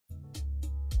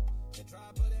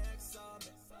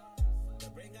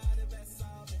We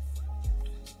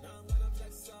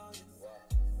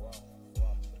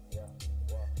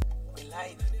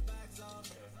live.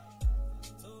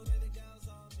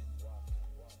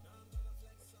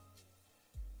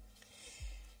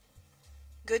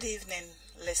 Good evening,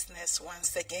 listeners.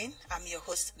 Once again, I'm your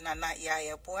host,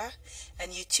 Yaa Yeboaa,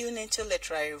 and you tune into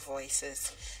Literary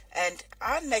Voices. And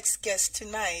our next guest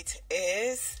tonight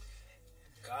is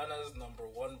Ghana's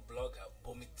 #1 blogger,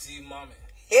 Bomiti Mame.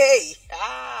 Hey,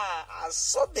 I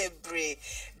saw the break.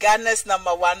 Ghana's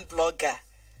 #1 blogger.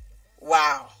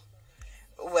 Wow.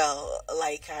 Well,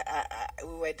 like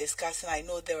we were discussing, I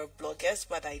know there were bloggers,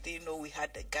 but I didn't know we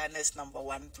had the Ghana's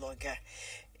 #1 blogger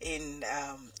in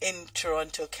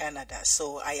Toronto, Canada.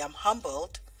 So I am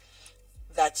humbled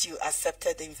that you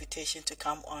accepted the invitation to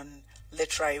come on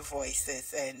Literary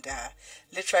Voices. And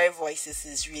Literary Voices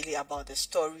is really about the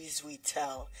stories we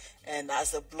tell. And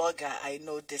as a blogger, I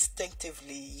know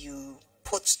distinctively you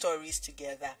put stories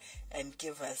together and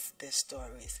give us the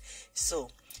stories.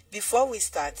 So before we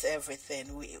start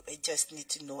everything, we just need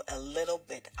to know a little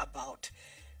bit about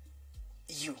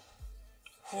you.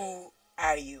 Who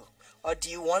are you? Or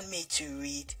do you want me to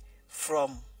read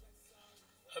from?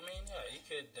 I mean, yeah, you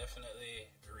could definitely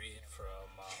read from.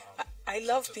 I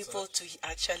love people to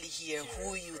actually hear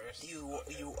who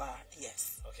you are.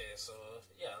 Yes. Okay, so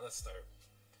yeah, let's start.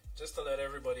 Just to let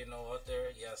everybody know out there,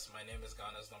 yes, my name is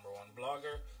Ghana's #1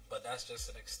 blogger, but that's just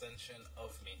an extension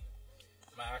of me.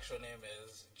 My actual name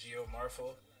is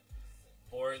Marfo,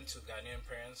 born to Ghanaian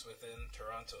parents within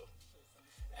Toronto.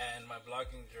 And my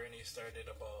blogging journey started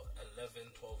about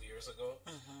 11-12 years ago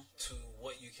to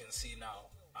what you can see now.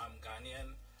 I'm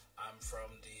Ghanaian. I'm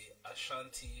from the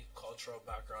Ashanti cultural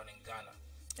background in Ghana.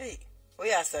 Hey,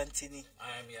 we are Santini.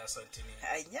 I am Yaa Santini.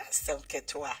 I know some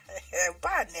ketwa.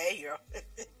 Baneyo.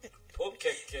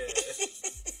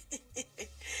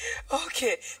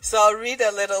 Okay, so I'll read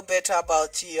a little bit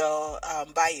about your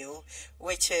bio,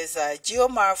 which is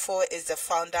Marfo is the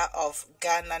founder of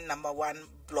Ghana #1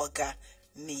 blogger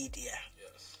media.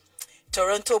 Yes.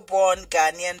 Toronto-born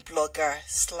Ghanaian blogger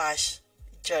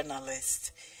 /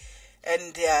 journalist.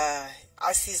 And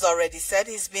as he's already said,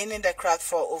 he's been in the craft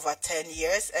for over 10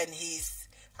 years, and he's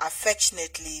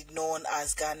affectionately known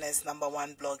as Ghana's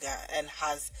 #1 blogger and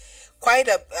has quite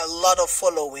a lot of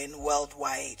following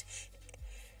worldwide.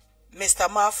 Mr.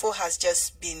 Marfo has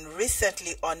just been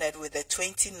recently honored with the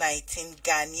 2019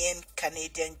 Ghanaian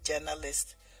Canadian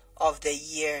Journalist of the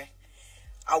Year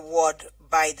award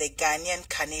by the Ghanaian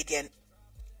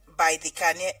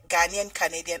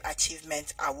Canadian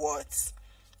Achievement Awards.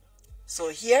 So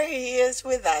here he is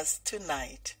with us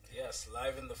tonight. Yes,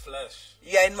 live in the flesh.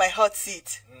 You are in my hot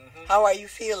seat. How are you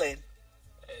feeling?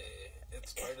 Hey,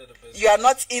 it's part of the business. You are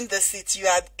not in the seat, you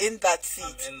are in that seat.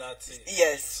 I'm in that seat.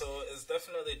 Yes. So it's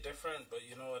definitely different, but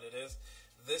you know what it is?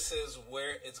 This is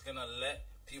where it's going to let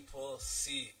people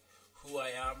see who I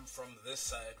am from this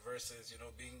side versus,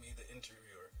 being me, the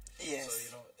interviewer. Yes.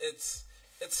 So,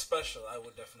 it's special, I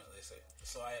would definitely say.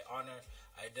 So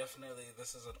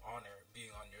this is an honor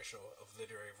being on your show of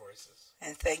Literary Voices.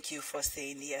 And thank you for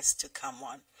saying yes to come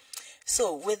on.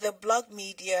 So with the blog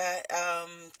media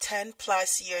 10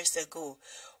 plus years ago,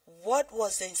 what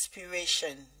was the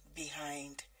inspiration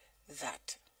behind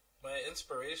that? My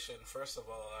inspiration, first of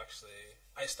all, actually,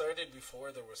 I started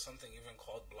before there was something even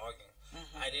called blogging.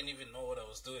 I didn't even know what I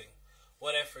was doing.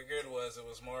 What I figured was it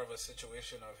was more of a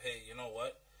situation of, hey, you know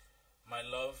what? My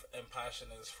love and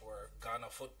passion is for Ghana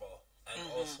football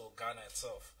and also Ghana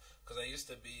itself. Because I used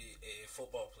to be a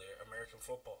football player, American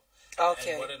football.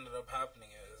 Okay. And what ended up happening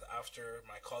is after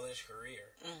my college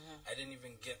career, I didn't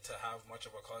even get to have much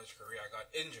of a college career. I got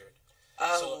injured.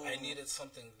 So I needed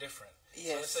something different.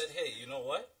 Yes. So I said, hey, you know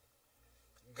what?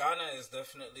 Ghana is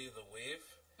definitely the wave.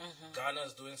 Ghana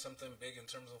is doing something big in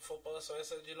terms of football. So I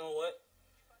said, you know what?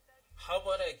 How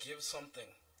about I give something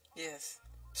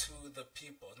to the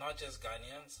people, not just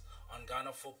Ghanaians, on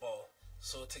Ghana football,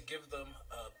 so to give them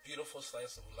a beautiful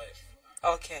slice of life.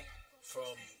 Okay.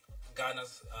 From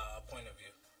Ghana's point of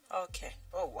view. Okay.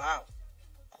 Oh, wow.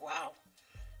 Wow.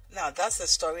 Now, that's a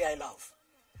story I love.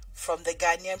 From the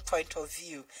Ghanaian point of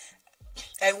view.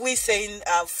 And we say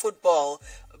football,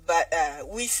 but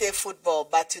we say football,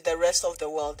 but to the rest of the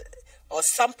world, or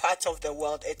some parts of the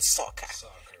world, it's soccer.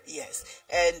 Yes.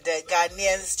 And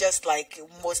Ghanaians, just like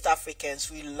most Africans,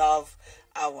 we love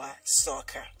our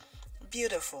soccer.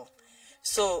 Beautiful.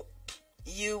 So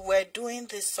you were doing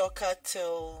this soccer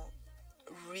till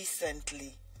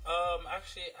recently.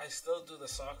 Actually, I still do the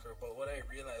soccer, but what I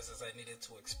realized is I needed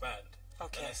to expand.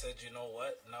 Okay. And I said, you know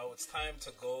what? Now it's time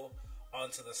to go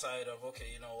onto the side of, okay,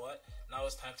 you know what? Now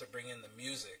it's time to bring in the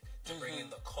music, to bring in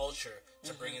the culture,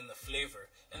 to bring in the flavor,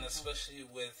 and especially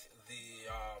with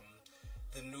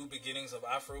the new beginnings of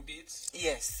Afro beats.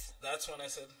 Yes. That's when I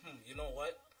said, you know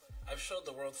what? I've showed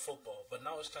the world football, but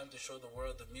now it's time to show the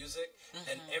world the music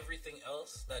and everything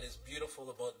else that is beautiful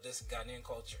about this Ghanaian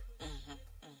culture.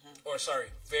 Or sorry,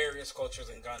 various cultures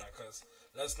in Ghana, because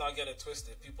let's not get it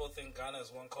twisted. People think Ghana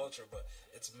is one culture, but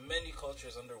it's many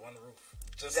cultures under one roof.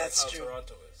 Just That's like how true.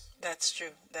 Toronto is. That's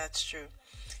true. That's true.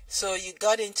 So you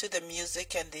got into the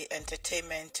music and the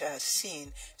entertainment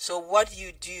scene. So what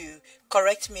you do,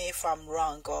 correct me if I'm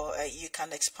wrong, or you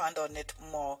can expand on it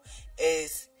more,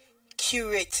 is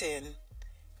curating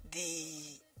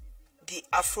the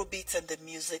Afrobeats and the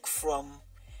music from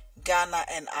Ghana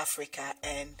and Africa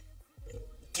and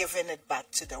giving it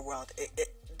back to the world.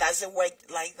 Does it work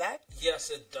like that? Yes,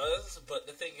 it does. But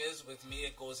the thing is, with me,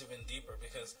 it goes even deeper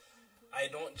because I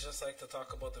don't just like to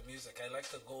talk about the music. I like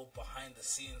to go behind the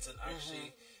scenes and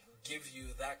actually give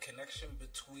you that connection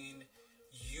between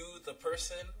you, the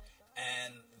person,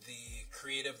 and the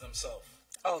creative themselves.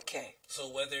 Okay. So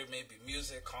whether it may be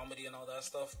music, comedy, and all that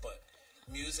stuff, but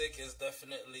music is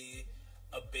definitely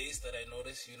a base that I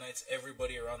notice unites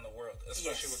everybody around the world,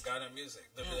 especially with Ghana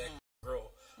music. They'll be like, grow.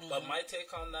 But my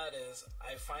take on that is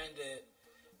I find it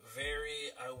very,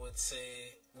 I would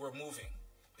say, removing.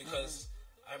 Because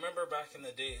I remember back in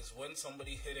the days when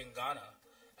somebody hit in Ghana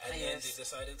and then they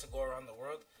decided to go around the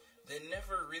world, they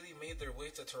never really made their way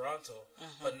to Toronto.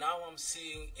 But now I'm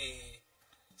seeing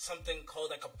something called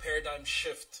like a paradigm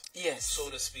shift, so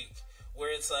to speak,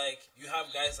 where it's like you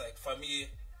have guys like Famille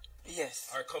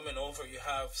are coming over. You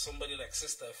have somebody like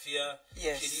Sister Afia,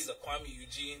 Kiddies, the Kwame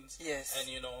Eugenes, and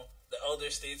you know, the elder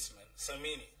statesman,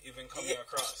 Samini, even coming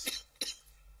across.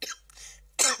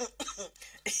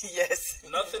 Yes.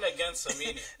 Nothing against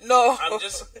Samini. No. I'm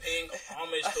just paying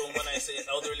homage to him when I say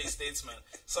elderly statesman.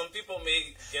 Some people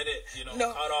may get it, you know,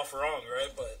 caught off wrong,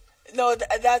 right? But no,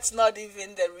 that's not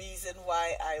even the reason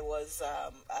why I was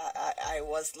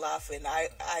laughing.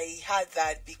 I had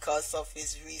that because of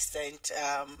his recent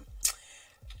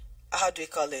how do you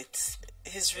call it?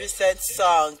 His recent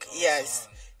song, yes.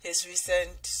 His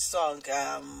recent song,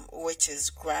 which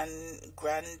is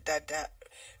Grandada,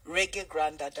 Reggae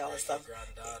Grandada or something.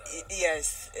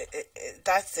 Yes,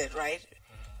 that's it, right?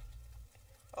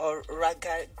 Or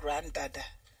Raga Grandada.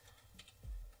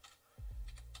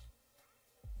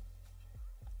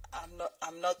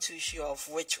 I'm not too sure of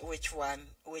which one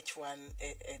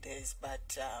it is,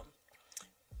 but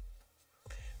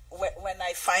when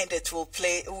I find it, we'll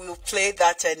play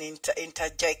that and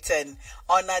interject and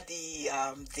honor the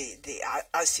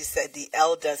as you said, the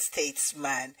elder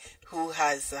statesman who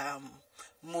has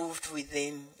moved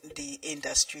within the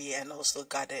industry and also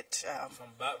got it from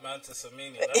Batman to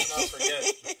Samini. Let's not forget.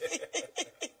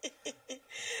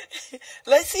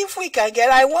 Let's see if we can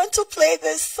get. I want to play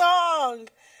this song.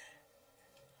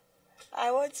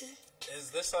 I want to. Is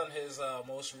this on his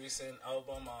most recent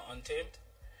album, Untamed?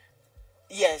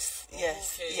 Yes, it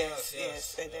is.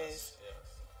 Yes.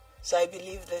 So I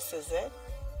believe this is it.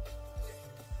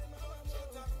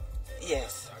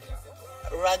 Yes.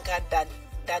 Raga Dada.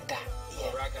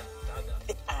 Yeah. Raga Dada.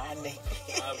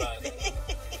 My bad.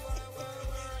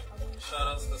 Shout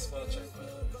out to the spell check, man.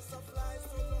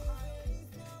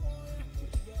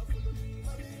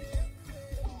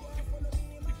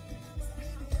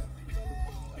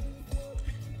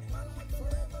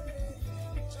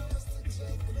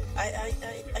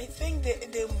 I think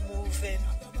they're moving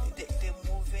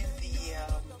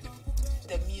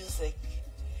the music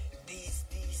these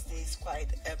days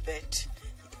quite a bit.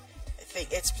 I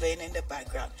think it's playing in the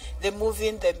background. They're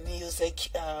moving the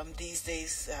music these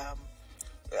days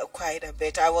quite a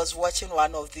bit. I was watching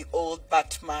one of the old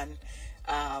Batman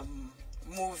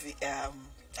movie.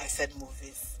 I said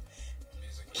movies.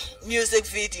 Music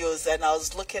videos, and I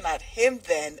was looking at him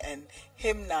then and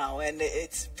him now, and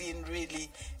it's been really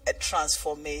a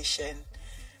transformation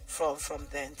from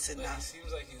then to now. He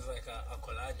seems like he's like a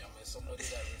colanium, somebody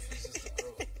that refuses to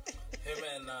grow. Him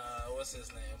and what's his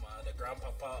name, the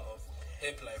grandpapa of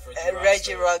hip life,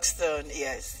 Reggie Rockstone.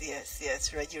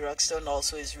 Yes. Reggie Rockstone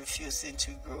also is refusing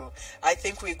to grow. I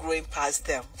think we're growing past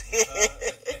them.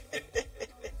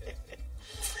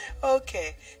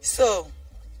 Okay, so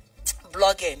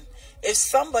blogging. If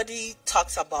somebody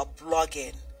talks about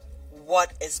blogging,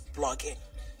 what is blogging?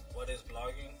 What is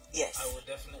blogging? Yes. I would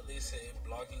definitely say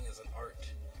blogging is an art.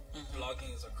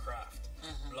 Blogging is a craft.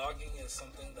 Blogging is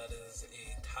something that is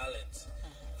a talent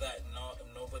that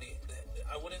nobody,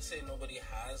 I wouldn't say nobody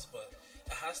has, but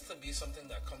it has to be something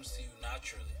that comes to you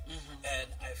naturally.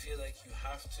 And I feel like you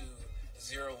have to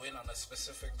zero in on a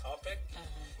specific topic,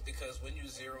 because when you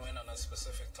zero in on a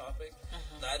specific topic,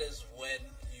 that is when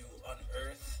you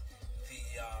unearth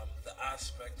the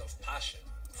aspect of passion.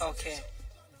 Okay.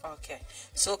 Okay.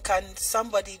 So can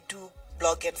somebody do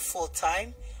blogging full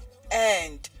time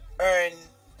and earn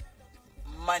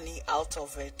money out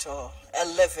of it, or a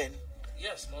living?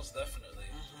 Yes, most definitely.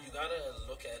 You gotta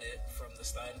look at it from the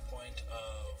standpoint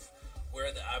of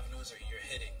where the avenues are you're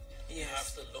hitting. Yes. You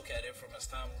have to look at it from a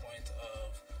standpoint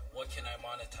of what can I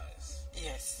monetize?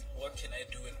 Yes. What can I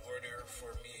do in order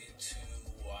for me to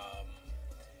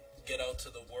get out to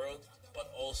the world,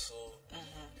 but also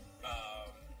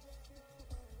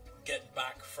get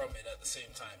back from it at the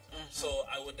same time. So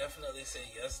I would definitely say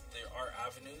yes, there are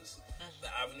avenues. The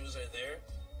avenues are there.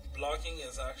 Blogging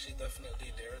is actually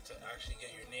definitely there to actually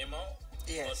get your name out.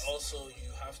 Yes. But also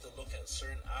you have to look at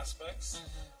certain aspects.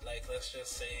 Like, let's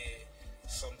just say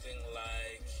something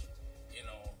like, you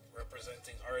know,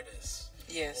 representing artists.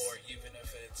 Yes. Or even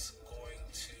if it's going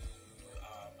to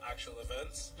actual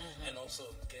events, and also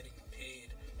getting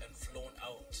paid and flown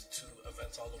out to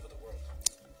events all over the world.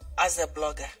 As a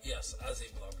blogger? Yes, as a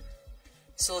blogger.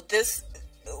 So this,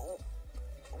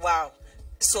 wow.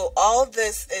 So all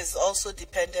this is also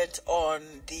dependent on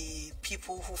the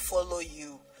people who follow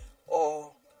you,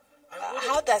 or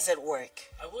how does it work?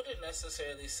 I wouldn't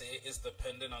necessarily say it's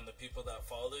dependent on the people that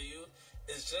follow you.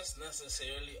 It's just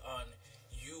necessarily on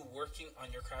you working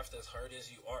on your craft as hard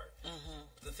as you are.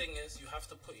 The thing is, you have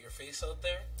to put your face out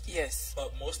there. Yes.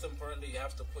 But most importantly, you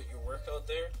have to put your work out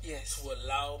there. Yes. To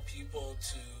allow people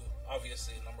to,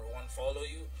 obviously, number one, follow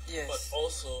you. Yes. But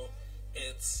also,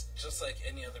 it's just like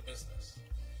any other business.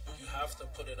 You have to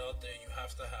put it out there. You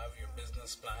have to have your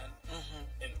business plan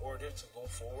in order to go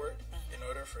forward, in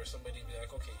order for somebody to be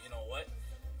like, okay, you know what?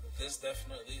 This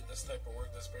definitely, this type of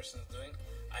work this person is doing,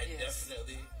 I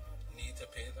definitely need to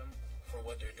pay them for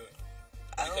what they're doing.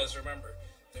 Because remember,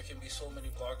 there can be so many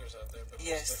bloggers out there, but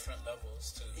there's different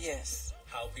levels to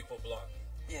how people blog.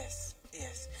 Yes,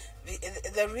 yes.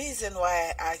 The reason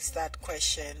why I asked that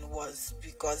question was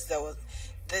because there was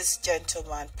this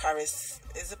gentleman, Paris,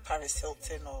 is it Paris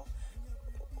Hilton or?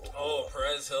 Oh,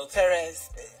 Perez Hilton. Perez.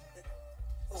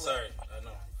 Sorry, I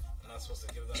know. I'm not supposed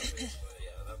to give that face, but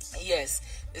yeah, that's... Yes.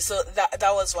 So that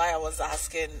was why I was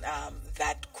asking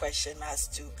that question as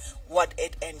to what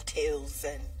it entails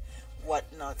and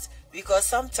whatnot. Because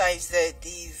sometimes the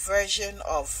version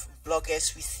of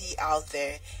bloggers we see out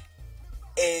there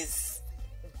is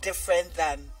different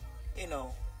than, you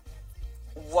know,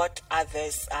 what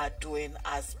others are doing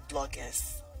as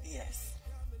bloggers. Yes.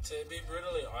 To be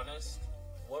brutally honest,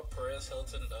 what Perez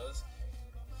Hilton does,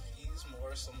 he's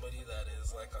more somebody that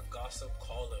is like a gossip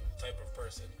column type of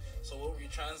person. So when we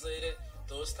translate it,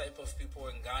 those type of people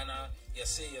in Ghana, you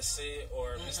say,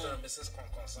 or Mr. and Mrs.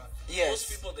 Konkonsan, those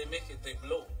people, they make it, they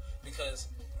blow. Because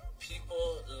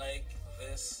people like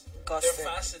this, gossip. They're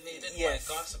fascinated by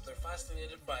gossip. They're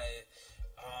fascinated by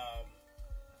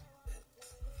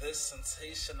this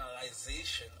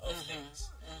sensationalization of things.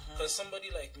 Because somebody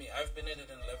like me, I've been in it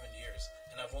in 11 years,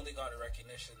 and I've only got a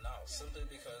recognition now, simply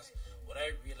because what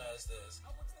I realized is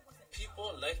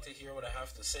people like to hear what I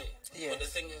have to say. But the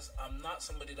thing is, I'm not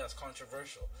somebody that's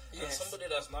controversial. And somebody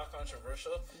that's not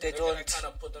controversial, they're going to kind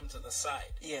of put them to the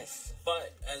side. Yes.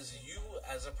 But as you,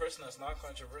 as a person that's not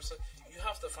controversial, you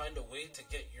have to find a way to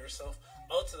get yourself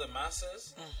out to the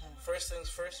masses. First things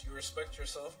first, you respect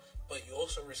yourself, but you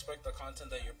also respect the content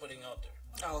that you're putting out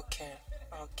there. Okay.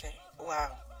 Okay.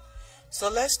 Wow. So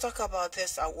let's talk about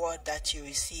this award that you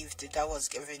received that was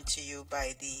given to you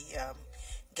by the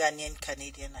Ghanaian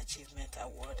Canadian Achievement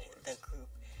Award, the group.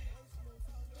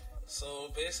 So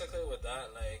basically with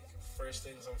that, like, first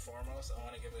things and foremost, I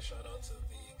want to give a shout out to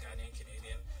the Ghanaian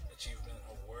Canadian Achievement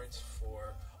Awards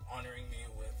for honoring me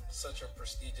with such a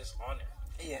prestigious honor.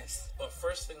 Yes. But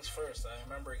first things first, I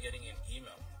remember getting an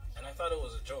email, and I thought it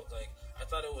was a joke. Like, I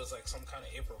thought it was like some kind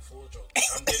of April Fool joke.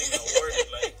 I'm getting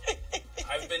awarded. Like,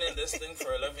 I've been in this thing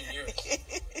for 11 years.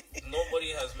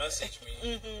 Nobody has messaged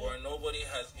me, or nobody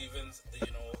has even,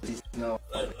 you know,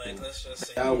 like let's just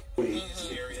say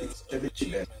these areas of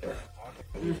achievement that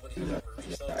nobody has ever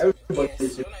reached out to me.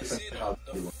 Yes. So when I see them,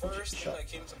 the first thing that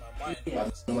came to my mind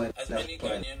was, as many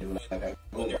Ghanaian would,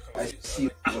 when they're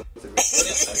confused, I was like, what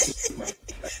is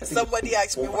this? Somebody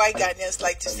asked me why Ghanaians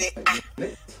like to say ah.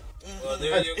 Well,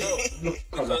 there you go.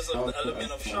 Because of the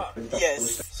element of shock.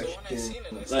 Yes. So when I seen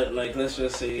it, I said, like let's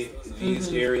just say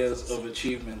these areas of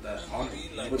achievement that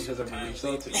nobody has ever reached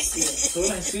out to me. So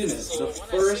when I seen it, the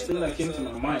first thing that came to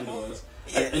my mind was,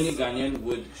 as any Ghanaian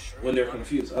would, when they're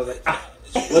confused, I was like, ah,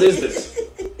 what is this?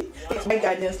 Why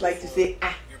Ghanaians like to say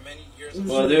ah. You're many years Mm-hmm.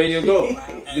 ago. Well, there you go.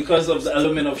 And because of the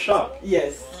element of shock.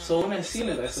 Yes. So when I seen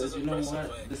it, I said, you know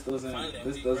what, this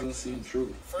doesn't seem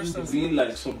true. It be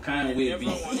like some kind of way be.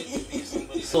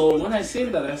 So when I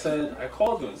seen that, I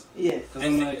called them. Yes. Because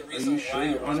I'm like, are you sure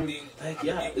you're honoring? Like,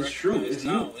 yeah, it's true, it's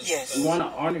you. Yes. We want to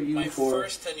honor you for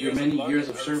your many years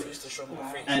of service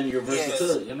and your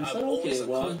versatility. And I said, okay,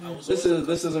 well, this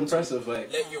is impressive.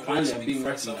 Like, finally, I'm being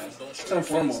recognized. First and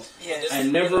foremost, I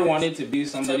never wanted to be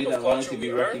somebody that wanted to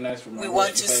be recognized for my work. We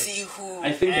want to see who.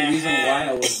 I think the reason why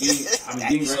I'm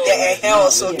being recognized. The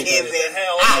also came in.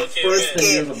 First 10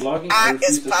 years of blogging, I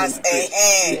refused to show my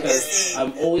face because I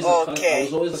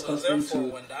was always accustomed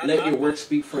to let your work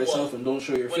speak for itself and don't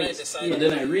show your face. But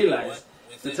then I realized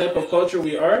the type of culture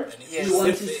we are, we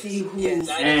want to see who.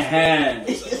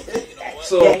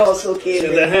 So the also came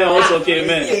in. The hand also came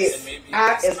in.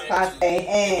 I is past a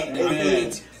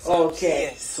hand.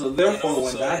 Okay. So therefore,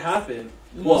 when that happened,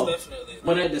 well,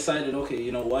 when I decided, okay,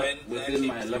 you know what, within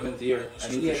my 11th year, I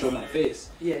need to show my face.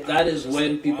 That is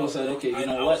when people said, okay, you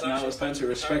know what, now it's time to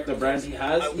respect the brand he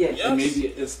has, and maybe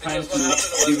it's time to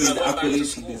give him the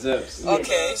accolades he deserves.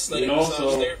 Okay. You know,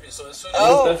 so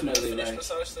definitely like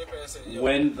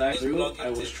when that through, I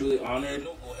was truly honored.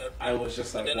 I was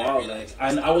just like, wow, like,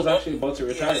 and I was actually about to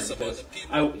retire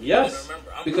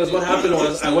because what happened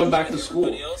was I went back to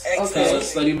school to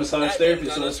study massage therapy.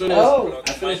 So as soon as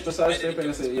I finished massage therapy,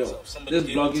 I said, yo, this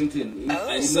blogging thing,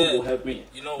 it will help me.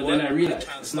 But then I realized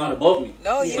it's not about me.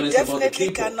 No, you definitely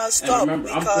cannot stop,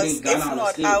 because if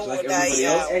not, how would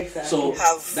I so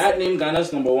that name,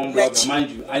 Ghana's #1 blogger, mind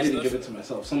you, I didn't give it to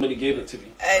myself. Somebody gave it to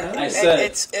me. And I said,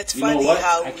 it's you know funny what?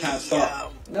 how I can't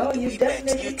stop. No, you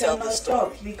definitely cannot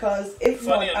stop, because if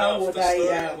not, how would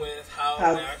I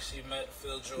have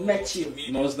met you?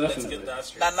 Most definitely.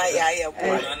 Yaa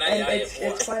Yeboaa. And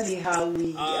it's funny how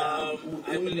we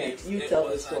met. You tell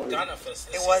the story.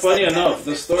 Funny enough,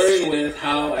 the story with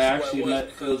how I actually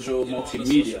met Philjo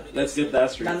Multimedia. Let's get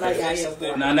that straight.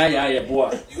 Yaa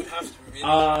Yeboaa.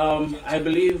 I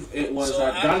believe it was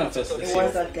at Ghana Fest this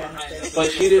year. But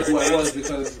she did who I was,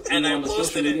 because on the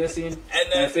social media scene,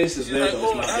 my face is there, but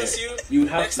it's not there. You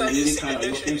have to really kind of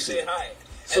look into it.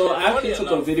 So I actually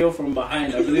took a video from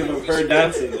behind, I believe, of her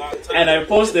dancing, and I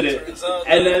posted it.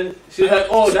 And then she's like,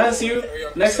 oh, that's you?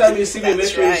 Next time you see me, make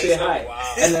sure you say hi.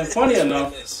 And then funny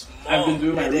enough, I've been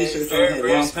doing my research on her for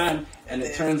a long time, and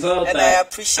it turns out that I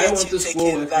went to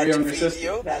school with her younger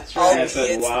sister. That's right. I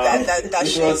said, wow, that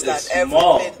shows that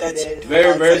small. Everything that you do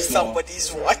very, very small.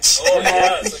 Somebody's watching. And I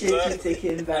appreciate you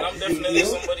taking that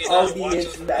video.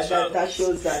 Albeit that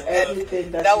shows that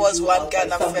everything that was you do one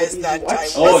Ghana Fest that I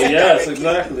was. Oh yes,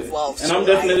 exactly. And I'm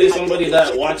definitely somebody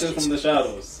that watches from the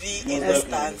shadows. Be in the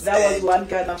stands. That was one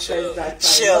Ghana Fest that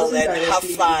chill and have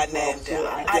fun, and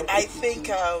I think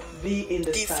be in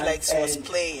the D-Flex was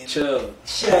playing. Chill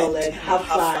and have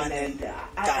fun, and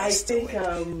I think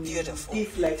beautiful.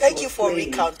 D-Flex. Thank you for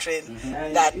recounting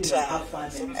that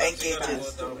engaging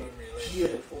story.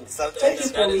 Beautiful. So thank you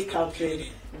for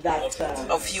recounting that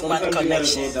of human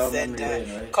connections and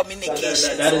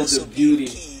communication. That is the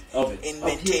beauty of it. In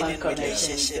maintaining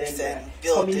relationships and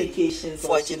building,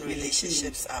 forging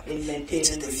relationships up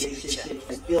into the future.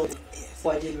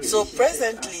 So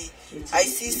presently, I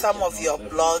see some of your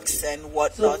blogs and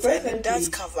whatnot, and it does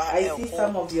cover a whole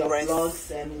breadth.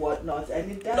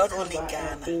 Not only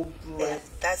Ghana, it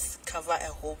does cover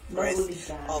a whole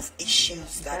breadth of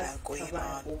issues that are going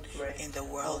on in the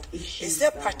world. Is there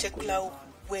a particular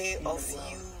way of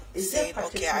you saying,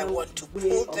 okay, I want to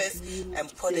pull this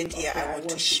and put it here, I want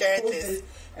to share this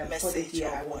message, or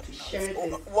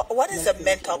what is the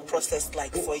mental process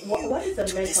like for you to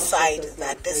decide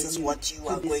that this is what you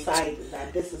are going to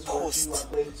post?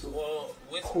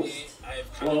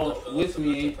 With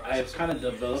me, I've kind of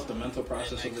developed a mental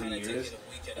process over the years,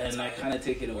 and I kind of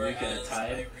take it a week at a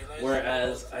time,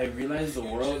 whereas I realize the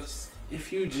world,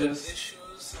 if you just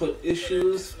put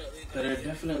issues that are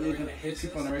definitely going to hit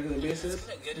people on a regular basis,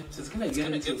 it's going to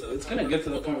get to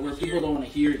the point where people don't want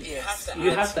to hear you.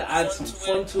 You have to add some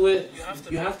fun to it.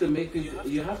 You have to make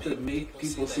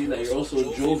people see that you're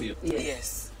also jovial.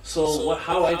 Yes. So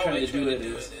how I try to do it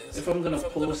is, if I'm going to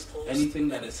post anything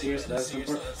that is serious, that's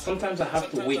important, sometimes I have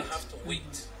to wait.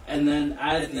 And then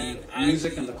add the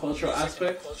music and the cultural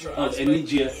aspect of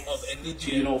Enijia,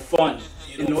 fun,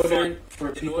 in order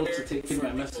for people to take in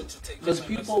my message. Because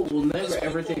people will never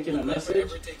ever take in a message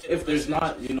if there's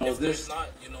not, this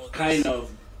kind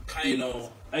of,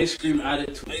 ice cream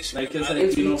added to it. Like it's like,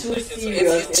 if you're too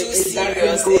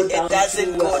serious, it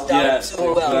doesn't go down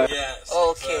too well.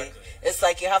 Okay. It's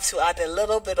like you have to add a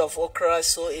little bit of okra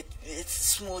so it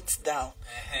smooths down.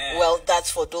 Well, that's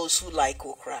for those who like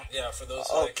okra. Yeah, for those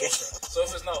who like okra. So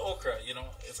if it's not okra,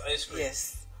 it's ice cream.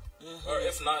 Yes. Or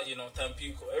if not,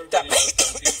 tampico. Everybody knows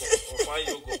tampico or fine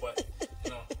yogo,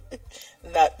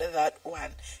 but that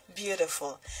one.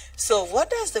 Beautiful. So what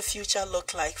does the future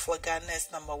look like for Ghana's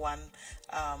 #1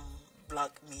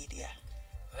 blog media?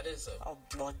 That is a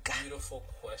beautiful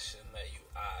question that you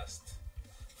asked.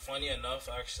 Funny enough,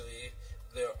 actually,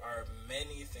 there are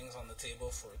many things on the table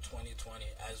for 2020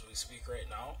 as we speak right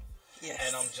now. Yes.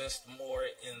 And I'm just more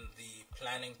in the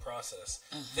planning process.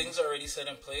 Things are already set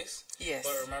in place. Yes.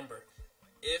 But remember,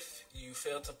 if you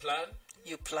fail to plan,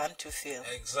 you plan to fail.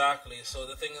 Exactly. So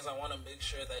the thing is, I want to make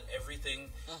sure that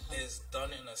everything is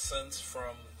done in a sense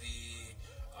from the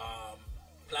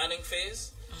planning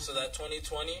phase, so that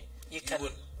 2020 you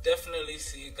would definitely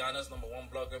see Ghana's #1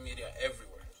 blogger media everywhere.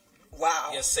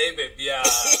 Wow. Yes, say baby. Yeah.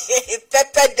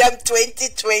 Pepper them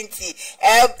 2020.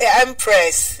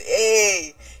 Empress.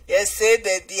 Hey. Yes, say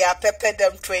baby. Pepper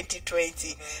them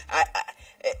 2020.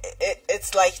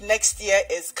 It's like next year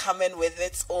is coming with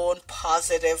its own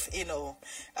positive,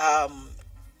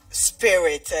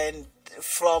 spirit, and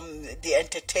from the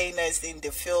entertainers in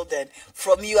the field and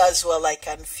from you as well. I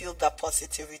can feel that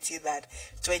positivity that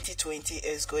 2020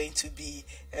 is going to be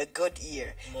a good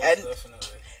year. Most and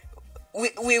definitely.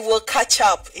 We will catch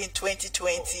up in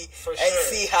 2020 and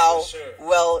see how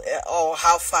well or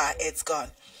how far it's gone.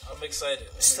 I'm excited.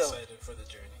 I'm excited for the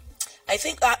journey. I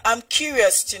think I'm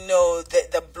curious to know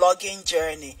the blogging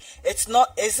journey. Is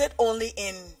it only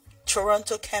in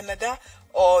Toronto, Canada,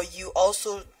 or you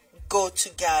also go to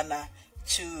Ghana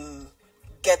to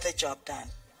get the job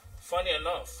done? Funny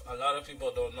enough, a lot of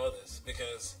people don't know this,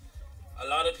 because a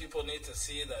lot of people need to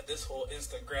see that this whole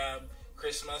Instagram,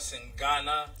 Christmas in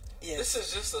Ghana, this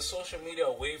is just a social media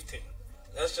wave thing.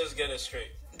 Let's just get it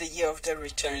straight. The year of the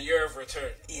return. The year of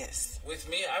return. Yes. With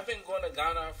me, I've been going to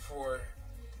Ghana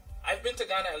I've been to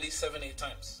Ghana at least 7-8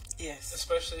 times. Yes.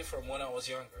 Especially from when I was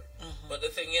younger. But the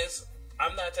thing is,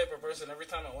 I'm that type of person. Every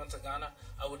time I went to Ghana,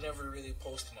 I would never really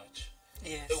post much.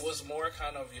 Yes. It was more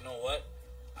kind of, you know what?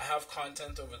 I have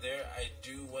content over there. I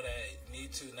do what I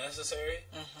need to necessary.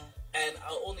 And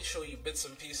I'll only show you bits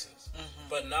and pieces.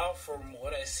 But now from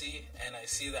what I see, and I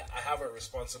see that I have a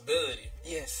responsibility.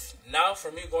 Yes. Now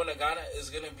for me going to Ghana is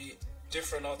going to be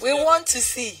different altogether. We want to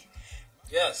see.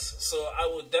 Yes. So I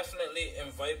will definitely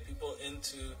invite people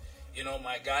into,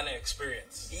 my Ghana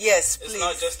experience. Yes, please. It's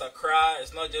not just Accra.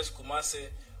 It's not just Kumasi.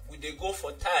 They go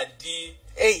for Tadi.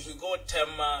 Hey. We go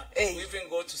Tema. Hey. We even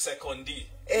go to Sekondi.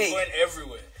 Hey. We're going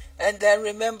everywhere. And then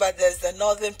remember, there's the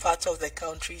northern part of the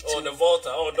country too. Oh, the Volta.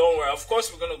 Oh, don't worry. Of course,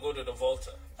 we're going to go to the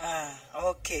Volta. Ah,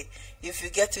 okay. If you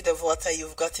get to the Volta,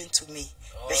 you've gotten to me.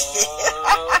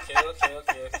 Oh, okay. I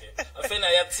feel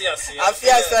like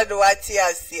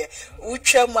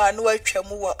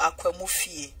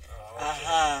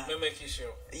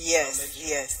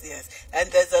Yes.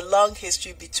 And there's a long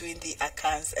history between the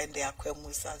Akans and the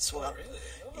Akwemus as well. Oh, really?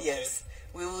 Okay. Yes.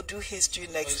 We will do history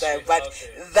next time. But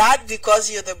that, because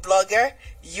you're the blogger,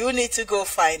 you need to go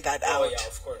find that out. Oh, yeah,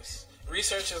 of course.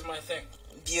 Research is my thing.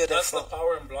 Beautiful. That's the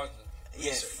power in blogging.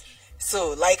 Yes. Research.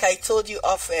 So, like I told you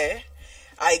off air,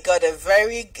 I got a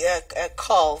a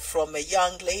call from a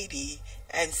young lady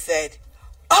and said,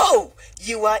 "Oh,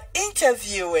 you are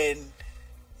interviewing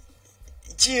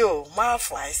Gio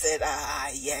Marfo." I said,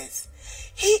 yes.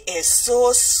 He is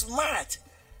so smart.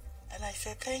 And I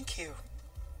said, thank you.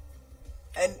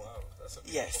 And wow, that's a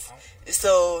yes. compliment.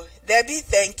 So, Debbie,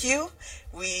 thank you.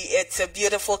 It's a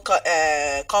beautiful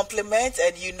compliment,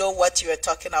 and you know what you are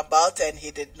talking about, and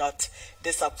he did not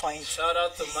disappoint. Shout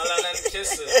out to Melanin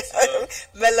Kisses.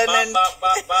 Melanin.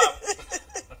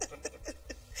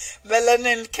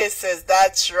 Melanin Kisses.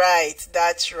 That's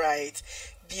right.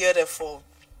 Beautiful.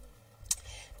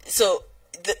 So,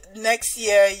 the next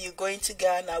year you're going to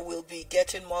Ghana. We'll be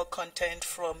getting more content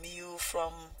from you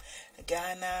from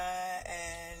Ghana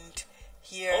and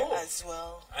here as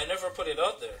well. I never put it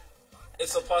out there.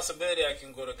 It's a possibility I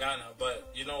can go to Ghana, but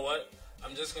you know what?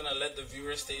 I'm just going to let the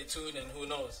viewers stay tuned, and who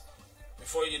knows?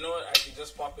 Before you know it, I can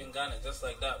just pop in Ghana just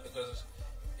like that, because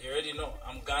you already know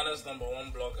I'm Ghana's #1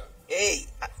 blogger. Hey,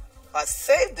 I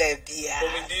said that,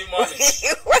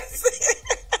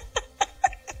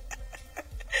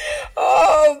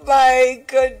 Oh my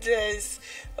goodness.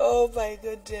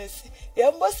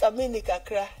 You must have been in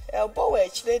Kakra. Elbow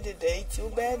actually the day to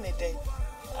burn the day.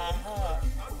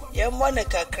 You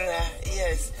Monica Kakra,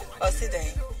 yes. Or see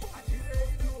that.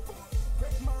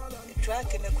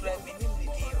 Track in the crab in the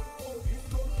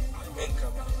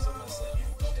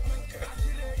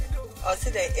or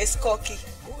see that it's cocky.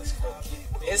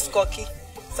 It's cocky.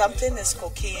 Something is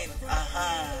cocaine.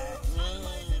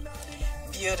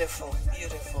 Beautiful,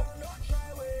 beautiful.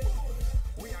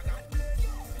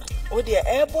 Oh dear,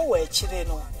 and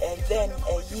then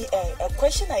a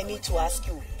question I need to ask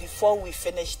you before we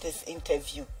finish this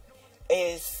interview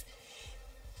is,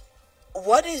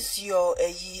 what is your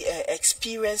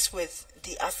experience with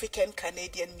the African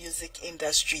Canadian music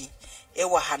industry?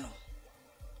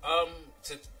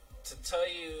 To tell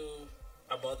you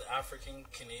about the African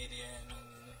Canadian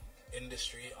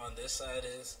industry on this side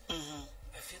is,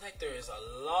 I feel like there is a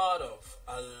lot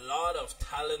of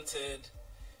talented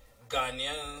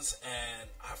Ghanaians and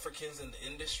Africans in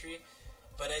the industry,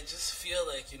 but I just feel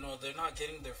like, they're not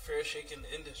getting their fair shake in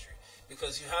the industry,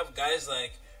 because you have guys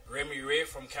like Remy Ray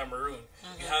from Cameroon,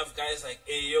 you have guys like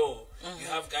Ayo, you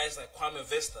have guys like Kwame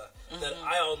Vista that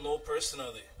I all know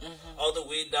personally, all the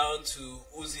way down to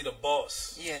Uzi the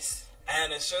Boss. Yes.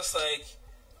 And it's just like,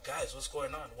 guys, what's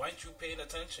going on? Why aren't you paying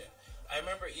attention? I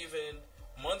remember even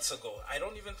months ago, I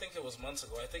don't even think it was months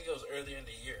ago, I think it was earlier in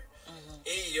the year,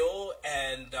 Ayo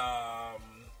and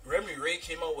Remy Ray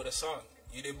came out with a song,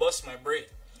 You Dey Bust My Brain.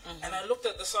 And I looked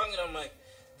at the song and I'm like,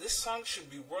 this song should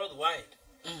be worldwide.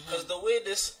 Because the way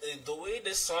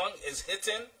this song is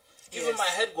hitting, even my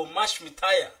head go mash me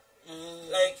tire.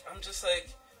 Like, I'm just like,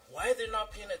 why are they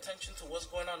not paying attention to what's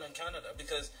going on in Canada?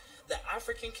 Because the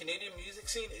African Canadian music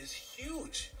scene is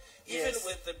huge. Even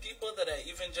with the people that I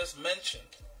even just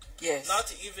mentioned. Yes. Not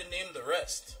to even name the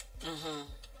rest.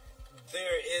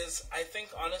 There is, I think,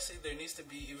 honestly, there needs to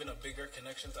be even a bigger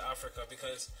connection to Africa,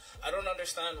 because I don't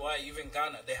understand why even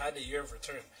Ghana, they had a year of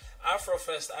return.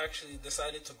 Afrofest actually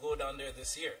decided to go down there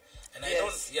this year. And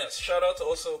shout out to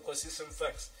also Kwasi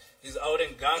Simplex. He's out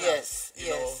in Ghana,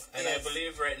 I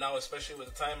believe right now, especially with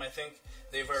the time, I think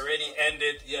they've already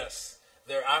ended,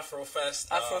 their Afrofest.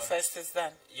 Afrofest is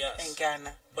done in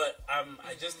Ghana. But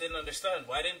I just didn't understand.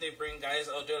 Why didn't they bring guys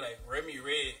out there like Remy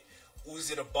Ray,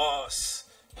 Uzi the Boss,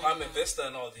 Kwame Vista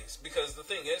and all these? Because the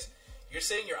thing is, you're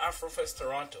saying you're Afrofest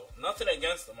Toronto. Nothing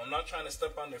against them. I'm not trying to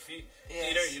step on their feet.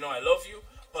 Peter, I love you.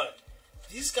 But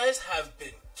these guys have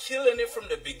been killing it from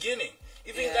the beginning.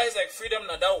 Even guys like Freedom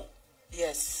Nadal.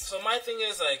 Yes. So my thing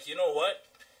is like, you know what?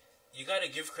 You got to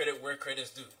give credit where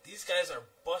credit's due. These guys are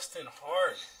busting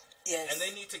hard. Yes. And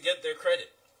they need to get their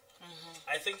credit.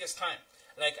 I think it's time.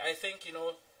 Like, I think,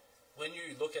 when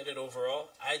you look at it overall,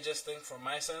 I just think, from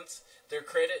my sense, their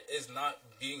credit is not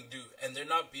being due. And they're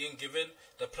not being given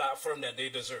the platform that they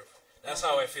deserve. That's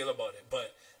how I feel about it.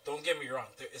 But don't get me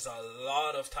wrong. There is a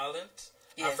lot of talent,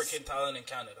 African talent in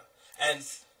Canada. And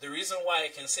the reason why I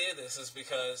can say this is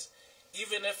because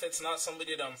even if it's not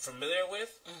somebody that I'm familiar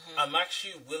with, I'm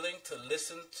actually willing to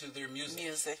listen to their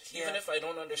music. Even if I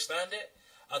don't understand it,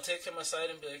 I'll take him aside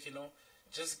and be like,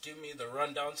 just give me the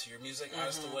rundown to your music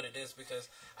as to what it is, because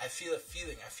I feel a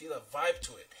feeling, I feel a vibe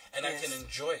to it, and I can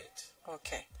enjoy it.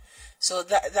 Okay. So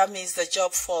that means the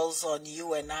job falls on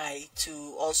you and I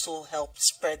to also help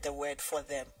spread the word for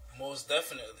them. Most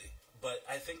definitely. But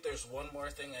I think there's one more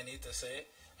thing I need to say.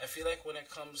 I feel like when it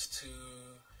comes to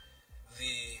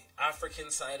the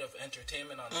African side of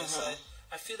entertainment on this side,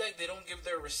 I feel like they don't give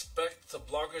their respect to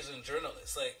bloggers and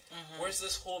journalists. Like, where's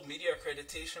this whole media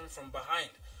accreditation from behind?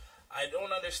 I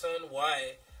don't understand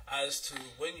why, as to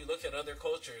when you look at other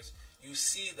cultures, you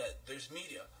see that there's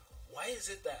media. Why is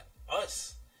it that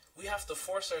we have to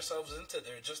force ourselves into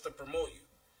there just to promote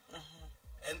you?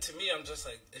 And to me, I'm just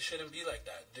like, it shouldn't be like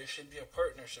that. There should be a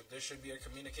partnership. There should be a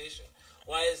communication.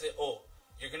 Why is it,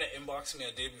 you're going to inbox me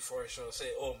a day before a show,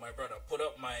 say, my brother, put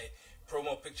up my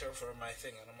promo picture for my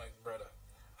thing. And I'm like, brother,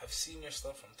 I've seen your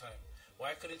stuff from time.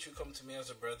 Why couldn't you come to me as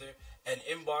a brother and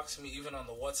inbox me even on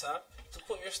the WhatsApp to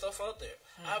put your stuff out there?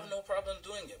 I have no problem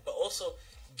doing it. But also,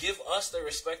 give us the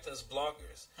respect as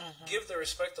bloggers. Give the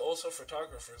respect to also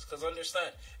photographers. Because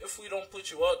understand, if we don't put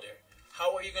you out there,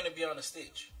 how are you going to be on the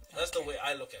stage? That's the way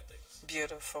I look at things.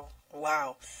 Beautiful.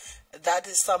 Wow. That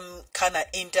is some kind of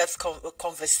in-depth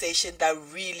conversation that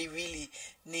really, really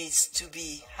needs to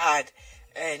be had.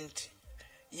 And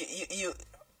you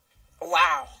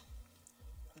wow.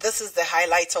 This is the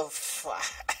highlight of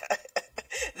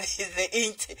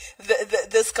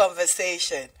this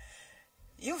conversation.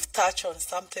 You've touched on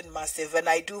something massive, and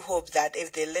I do hope that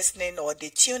if they're listening or they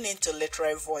tune into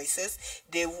Literary Voices,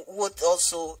 they would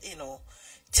also,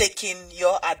 take in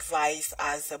your advice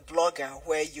as a blogger,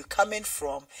 where you're coming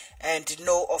from, and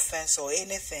no offense or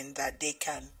anything, that they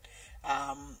can,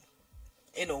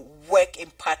 work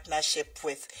in partnership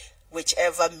with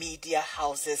whichever media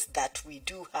houses that we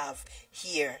do have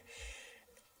here,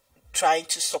 trying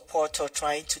to support or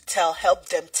trying to help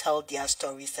them tell their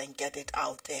stories and get it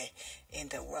out there in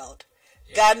the world.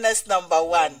 Ghana's number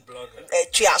one blogger.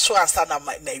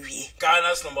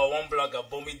 Ghana's number one blogger,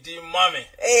 Bomidi Mame.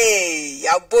 Hey,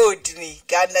 Yabodni,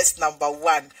 Ghana's number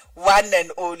one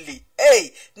and only.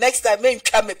 Hey, next time I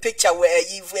come a picture where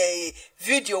you a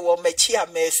video or me chia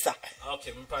mesa.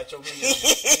 Okay,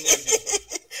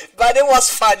 but it was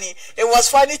funny. It was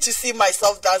funny to see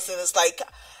myself dancing. It's like,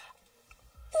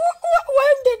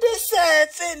 when did this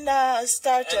thing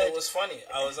start? And it was funny.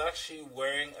 I was actually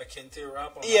wearing a kente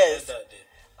wrap on my head that day.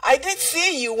 I did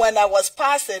see you when I was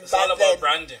passing. It's all about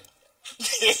branding.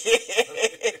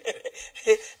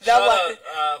 that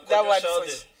one.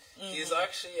 He's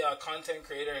actually a content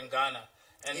creator in Ghana,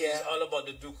 and he's all about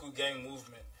the Duku Gang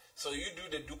movement. So you do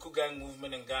the Duku Gang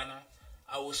movement in Ghana,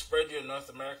 I will spread you in North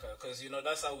America, because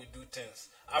that's how we do things.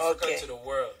 Africa to the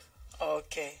world.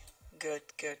 Okay. Good.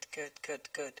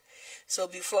 So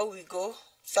before we go,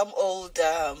 some old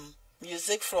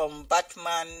music from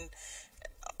Batman.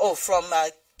 From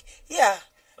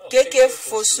KK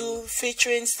Fosu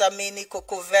featuring Samini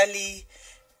Kokovelli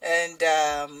and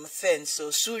So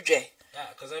Suje. Yeah,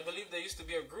 because I believe there used to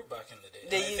be a group back in the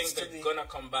day. I think they're gonna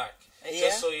come back.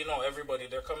 Just so you know, everybody,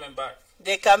 they're coming back.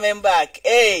 They're coming back.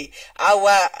 Hey,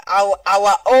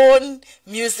 our own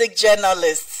music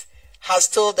journalists has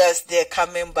told us they're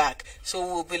coming back, so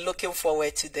we'll be looking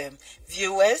forward to them.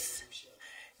 Viewers,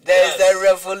 there's the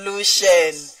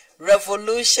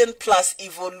revolution plus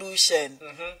evolution.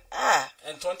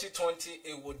 And 2020,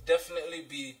 it will definitely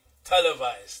be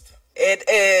televised. It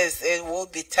is. It will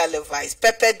be televised.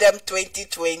 Pepper them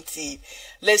 2020.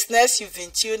 Listeners, you've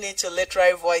been tuned into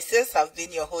Literary Voices. I've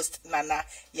been your host, Nana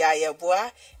Yaa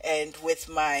Yeboaa, and with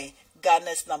my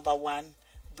Ghana's number one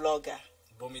blogger,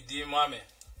 Bomidi Mame.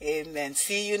 Amen.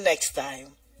 See you next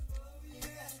time.